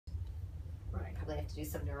probably have to do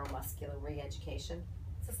some neuromuscular re-education.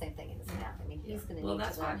 It's the same thing in his mouth. I mean, he's going to Well, need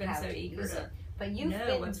that's to why learn I've been how so to eager use to it. But you've know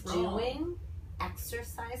been what's doing wrong.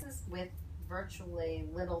 exercises with virtually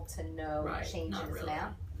little to no change not in his really.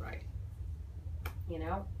 mouth. Right. You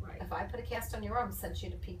know, if I put a cast on your arm and sent you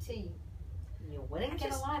to PT, you wouldn't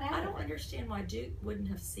get a lot out of it. I don't understand why Duke wouldn't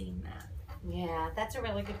have seen that. Yeah, that's a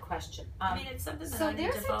really good question. I mean, it's something that I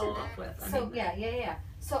need to follow up with.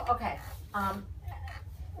 So, okay.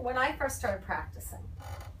 When I first started practicing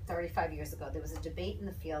 35 years ago, there was a debate in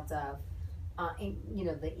the field of,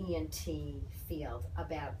 the ENT field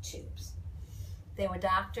about tubes. There were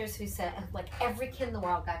doctors who said, like, every kid in the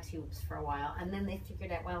world got tubes for a while, and then they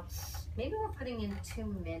figured out, well, maybe we're putting in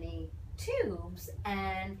too many tubes,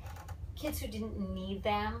 and kids who didn't need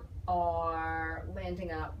them are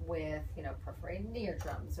landing up with, perforated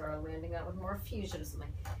eardrums, or landing up with more effusion or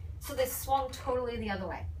something. So they swung totally the other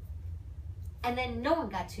way. And then no one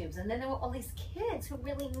got tubes, and then there were all these kids who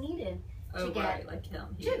really needed to get like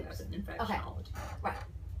him. He tubes. has an infection all the time. Right.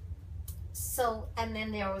 So, and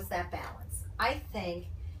then there was that balance. I think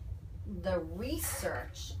the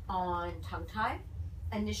research on tongue tie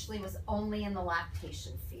initially was only in the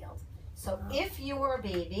lactation field. So if you were a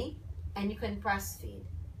baby and you couldn't breastfeed,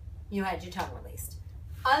 you had your tongue released.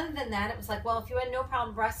 Other than that, it was like, well, if you had no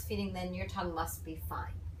problem breastfeeding, then your tongue must be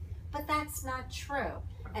fine. But that's not true.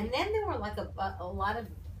 And then there were like a lot of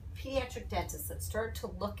pediatric dentists that started to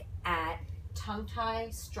look at tongue tie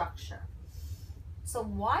structure. So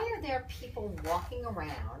why are there people walking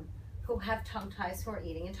around who have tongue ties who are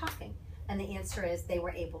eating and talking? And the answer is they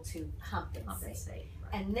were able to compensate. Right.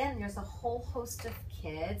 And then there's a whole host of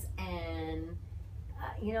kids, and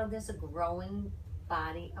there's a growing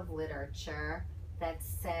body of literature that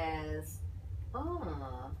says,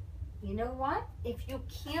 you know what? If you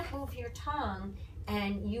can't move your tongue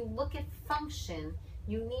and you look at function,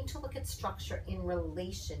 you need to look at structure in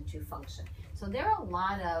relation to function. So there are a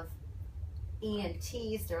lot of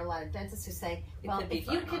ENTs, there are a lot of dentists who say, well, if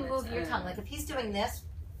you can move your tongue, like if he's doing this,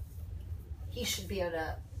 he should be able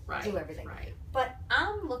to do everything. Right. But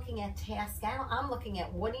I'm looking at task out. I'm looking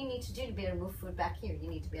at what do you need to do to be able to move food back here? You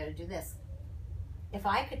need to be able to do this. If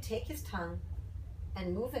I could take his tongue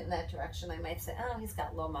and move it in that direction, I might say, oh, he's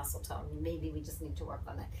got low muscle tone. Maybe we just need to work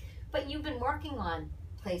on that. But you've been working on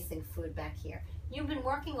placing food back here. You've been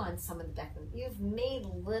working on some of the back. You've made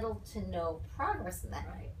little to no progress in that.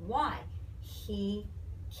 Right. Why? He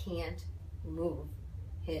can't move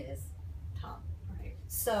his tongue. Right.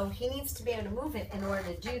 So he needs to be able to move it in order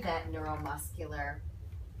to do that neuromuscular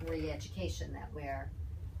re-education that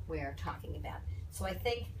we're talking about. So I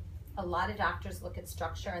think a lot of doctors look at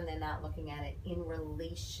structure and they're not looking at it in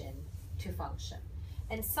relation to function.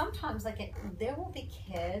 And sometimes, there will be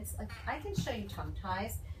kids, I can show you tongue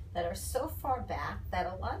ties that are so far back that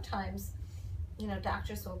a lot of times,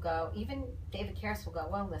 doctors will go, even David Karras will go,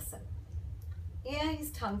 well, listen, yeah,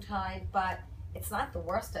 he's tongue-tied, but it's not the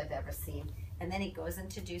worst I've ever seen. And then he goes in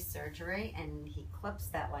to do surgery and he clips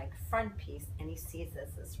that front piece and he sees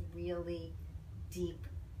this really deep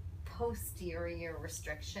posterior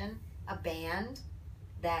restriction, a band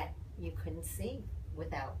that you couldn't see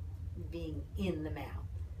without being in the mouth.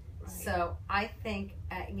 Right. So I think,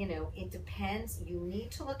 it depends. You need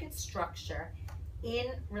to look at structure in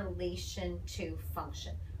relation to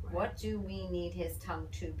function. Right. What do we need his tongue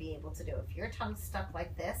to be able to do? If your tongue's stuck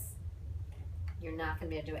like this, you're not going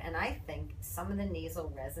to be able to do it. And I think some of the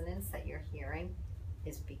nasal resonance that you're hearing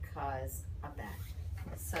is because of that.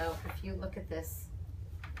 So if you look at this,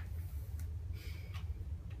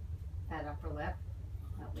 that upper lip,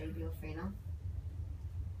 that labial frenum.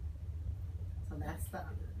 So that's the,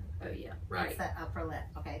 that's that upper lip.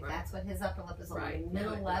 Okay, right. That's what his upper lip is, a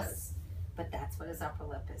little less, but that's what his upper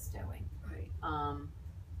lip is doing. Right.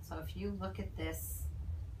 So if you look at this,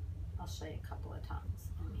 I'll show you a couple of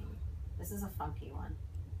tongues. I mean, this is a funky one.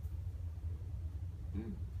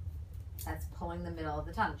 That's pulling the middle of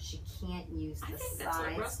the tongue. She can't use the sides. I think that's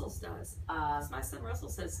what Russell's does. My son Russell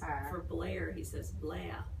says for Blair, he says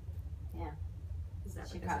Blair. Yeah. Is that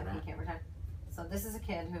she because probably of that? can't return. So this is a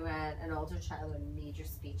kid who had an older child with major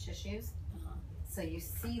speech issues. So you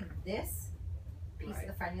see this piece of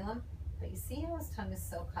the frenulum, but you see how his tongue is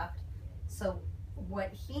so cupped. So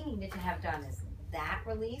what he needed to have done is that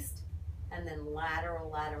released, and then lateral.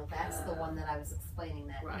 That's the one that I was explaining.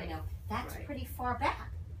 That that's pretty far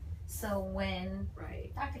back. So when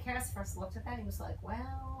Dr. Karras first looked at that, he was like,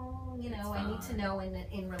 well, I need to know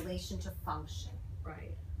in relation to function.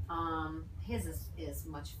 Right. His is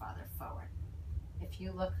much farther forward. If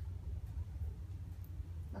you look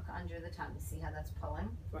under the tongue, you see how that's pulling?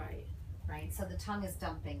 Right. Right. So the tongue is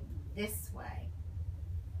dumping this way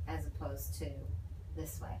as opposed to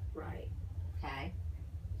this way. Right. Okay?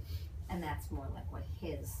 And that's more like what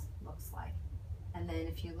his looks like. And then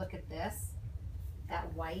if you look at this,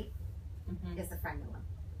 that white is the frenulum,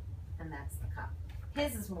 and that's the cup.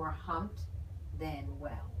 His is more humped than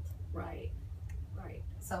welled. Right. Right.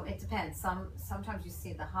 So it depends. Sometimes you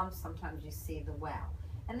see the hump, sometimes you see the well.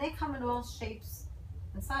 And they come in all shapes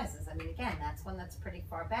and sizes. I mean, again, that's one that's pretty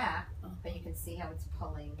far back, but you can see how it's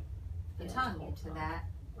pulling the tongue into that.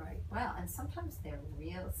 Right. Well, and sometimes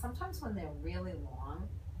sometimes when they're really long,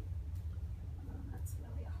 that's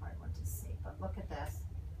really a hard one to see. But look at this,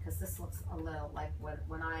 because this looks a little like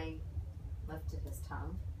when I lifted his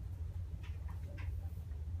tongue.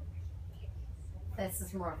 This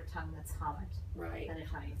is more of a tongue that's humped Right. than a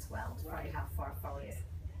tongue that's welled. Right. How far forward is.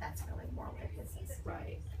 That's really more where his is.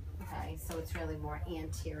 Right. Okay, so it's really more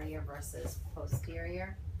anterior versus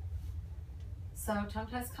posterior. So tongue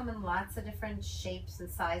ties come in lots of different shapes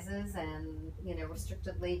and sizes, and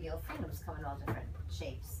restricted labial frenulums come in all different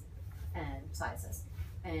shapes and sizes.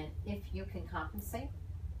 And if you can compensate,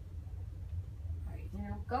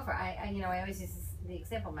 Right. go for it. I always use the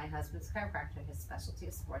example. My husband's a chiropractor. His specialty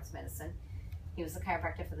is sports medicine. He was a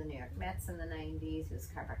chiropractor for the New York Mets in the 90s. He was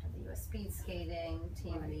a chiropractor for the U.S. speed skating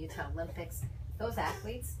team in the Utah Olympics. Those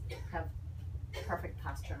athletes have perfect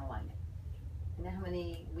posture and alignment. You know how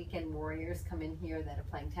many weekend warriors come in here that are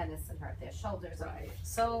playing tennis and hurt their shoulders? Right.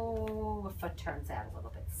 So a foot turns out a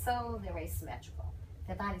little bit. So they're asymmetrical.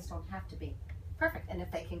 Their bodies don't have to be perfect. And if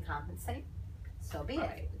they can compensate, so be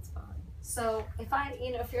it. It's fine. So if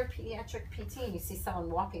if you're a pediatric PT and you see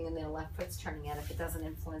someone walking and their left foot's turning out, if it doesn't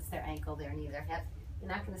influence their ankle, their knee, their hip, you're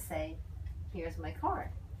not going to say, here's my card.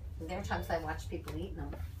 And there are times I watch people eat,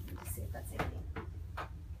 and let me see if that's anything.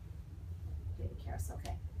 Didn't care, so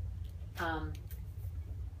okay.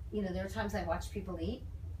 There are times I watch people eat,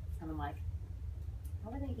 and I'm like,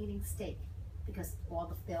 how are they eating steak? Because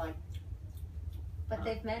they're like, but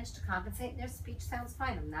they've managed to compensate, and their speech sounds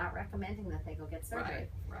fine. I'm not recommending that they go get surgery.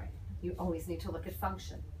 Right. You always need to look at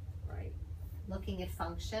function. Right. Looking at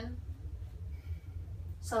function.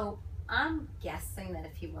 So I'm guessing that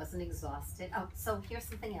if he wasn't exhausted, so here's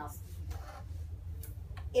something else.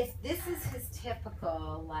 If this is his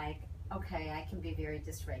typical, like, okay, I can be very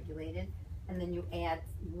dysregulated, and then you add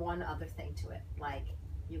one other thing to it, like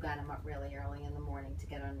you got him up really early in the morning to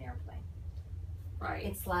get on an airplane. Right.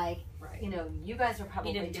 It's like, Right. You guys are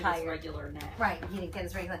probably He didn't tired. get his regular nap. Right, he didn't get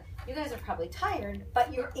his regular. You guys are probably tired,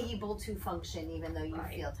 but you're able to function even though you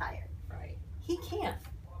feel tired. Right. He can't.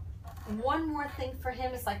 One more thing for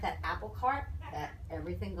him is like that apple cart that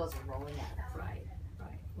everything goes rolling out of. Right.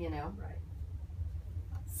 Right.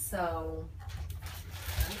 So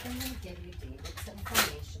I'm going to give you David's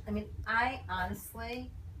information. I mean, I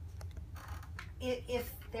honestly,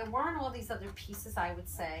 if there weren't all these other pieces, I would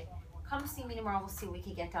say, come see me tomorrow, we'll see what we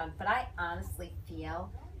can get done. But I honestly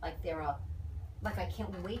feel like I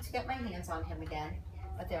can't wait to get my hands on him again.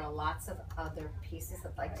 But there are lots of other pieces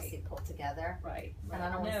I'd like to see pulled together. Right. And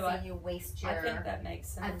I don't want to see you waste your... I think that makes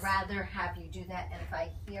sense. I'd rather have you do that. And if I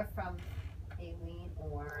hear from Aileen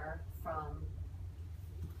or from,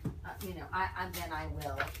 then I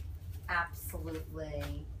will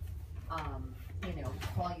absolutely,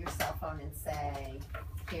 call your cell phone and say,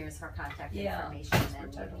 here's her contact information.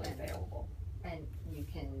 And we're totally available. And you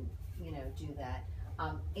can, do that.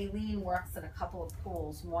 Aileen works in a couple of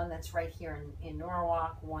pools, one that's right here in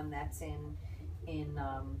Norwalk, one that's in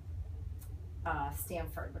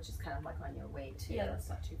Stamford, which is kind of like on your way to that's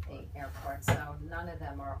not too far. the airport. So none of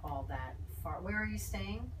them are all that far. Where are you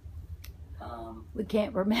staying? We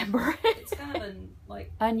can't remember. It's kind of a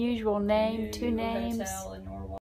unusual name, two names. Hotel in Norwalk.